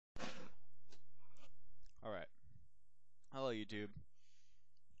YouTube.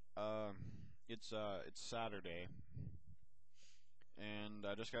 It's Saturday, and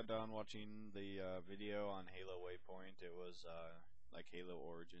I just got done watching the video on Halo Waypoint. It was like Halo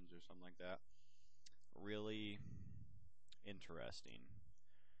Origins or something like that. Really interesting.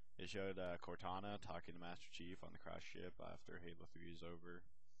 It showed Cortana talking to Master Chief on the crash ship after Halo 3 is over.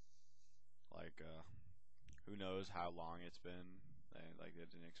 Like, who knows how long it's been? They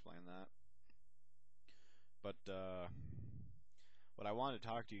didn't explain that. But what I wanted to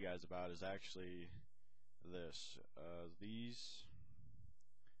talk to you guys about is actually this. These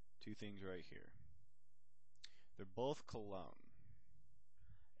two things right here. They're both cologne,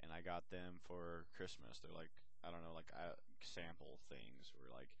 and I got them for Christmas. They're like, I don't know, like sample things where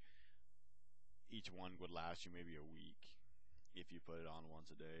like each one would last you maybe a week if you put it on once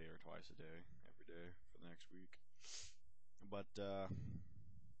a day or twice a day, every day for the next week. But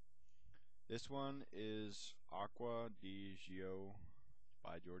this one is Acqua di Gio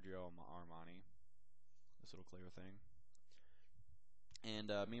by Giorgio Armani. This little clear thing.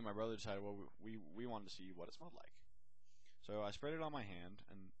 And me and my brother decided, well, we wanted to see what it smelled like. So I spread it on my hand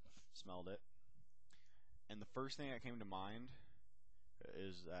and smelled it. And the first thing that came to mind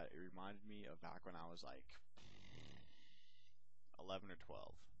is that it reminded me of back when I was like 11 or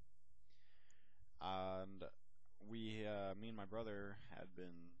 12. And me and my brother had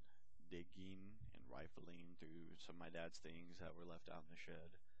been digging and rifling through some of my dad's things that were left out in the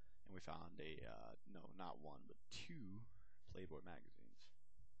shed, and we found no, not one, but two Playboy magazines.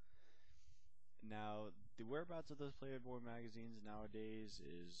 Now, the whereabouts of those Playboy magazines nowadays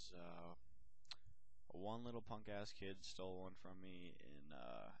is one little punk ass kid stole one from me in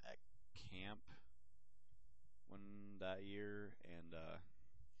at camp that year, and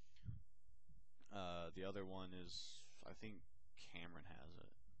the other one is, I think Cameron has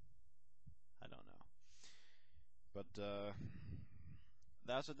it. I don't know, but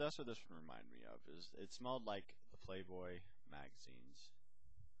that's what this one reminded me of. Is it smelled like the Playboy magazines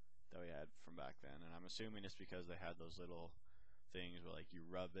that we had from back then, and I'm assuming it's because they had those little things where like you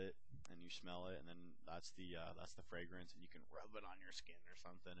rub it and you smell it, and then that's the fragrance, and you can rub it on your skin or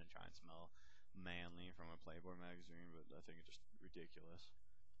something and try and smell manly from a Playboy magazine. But I think it's just ridiculous.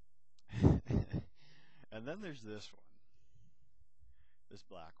 And then there's this one, this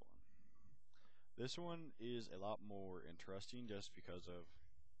black one. This one is a lot more interesting just because of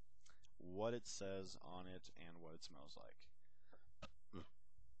what it says on it and what it smells like.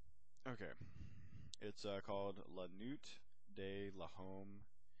 Okay, it's called La Nuit de la Homme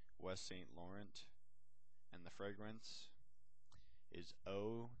West Saint Laurent, and the fragrance is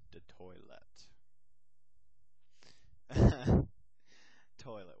Eau de Toilette.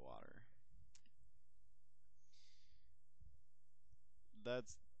 Toilet water.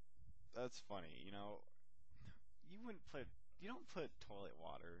 That's funny, you know. You don't put toilet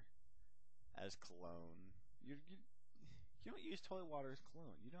water as cologne. You don't use toilet water as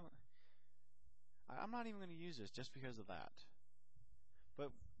cologne. You don't. I'm not even going to use this just because of that.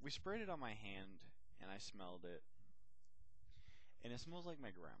 But we sprayed it on my hand, and I smelled it, and it smells like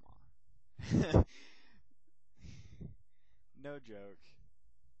my grandma. No joke.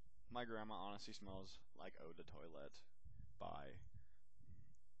 My grandma honestly smells like Eau de Toilette by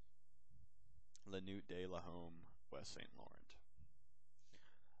La Nuit de la Homme West Saint Laurent.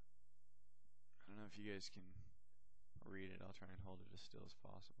 I don't know if you guys can read it. I'll try and hold it as still as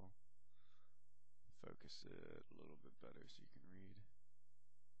possible. Focus it a little bit better so you can read.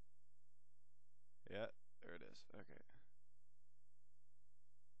 Yeah, there it is. Okay.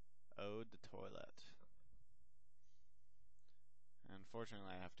 Eau de Toilette.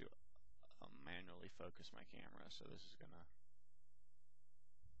 Unfortunately, I have to manually focus my camera, so this is gonna...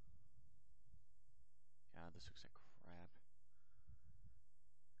 God, this looks like crap.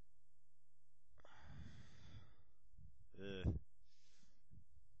 Ugh.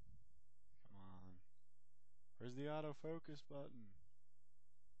 Come on. Where's the autofocus button?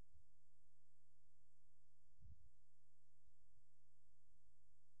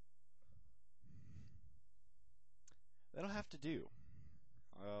 That'll have to do.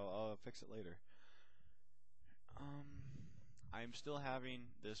 I'll fix it later. I'm still having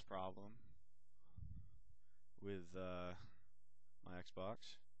this problem with my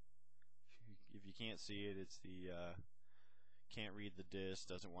Xbox. If you can't see it, it's the can't read the disc,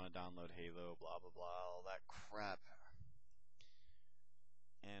 doesn't want to download Halo, blah blah blah, all that crap.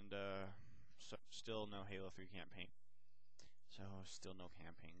 And so still no Halo 3 campaign. So still no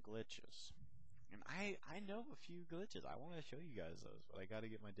campaign glitches. And I know a few glitches. I want to show you guys those, but I got to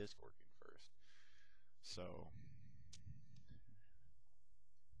get my disc working first. So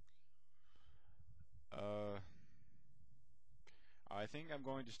think I'm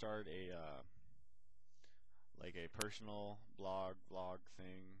going to start a like a personal vlog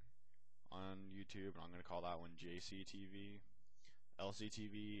thing on YouTube, and I'm going to call that one JCTV.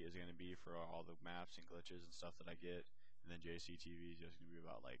 LCTV is going to be for all the maps and glitches and stuff that I get, and then JCTV is just going to be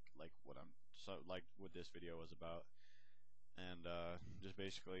about like what what this video was about, and just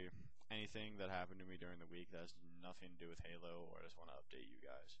basically anything that happened to me during the week that has nothing to do with Halo, or I just want to update you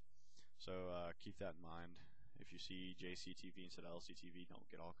guys. So keep that in mind. If you see JCTV instead of LCTV, don't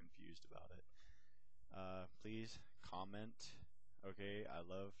get all confused about it. Please comment. Okay, I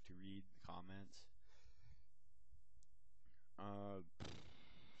love to read the comments.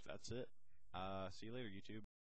 That's it. See you later, YouTube.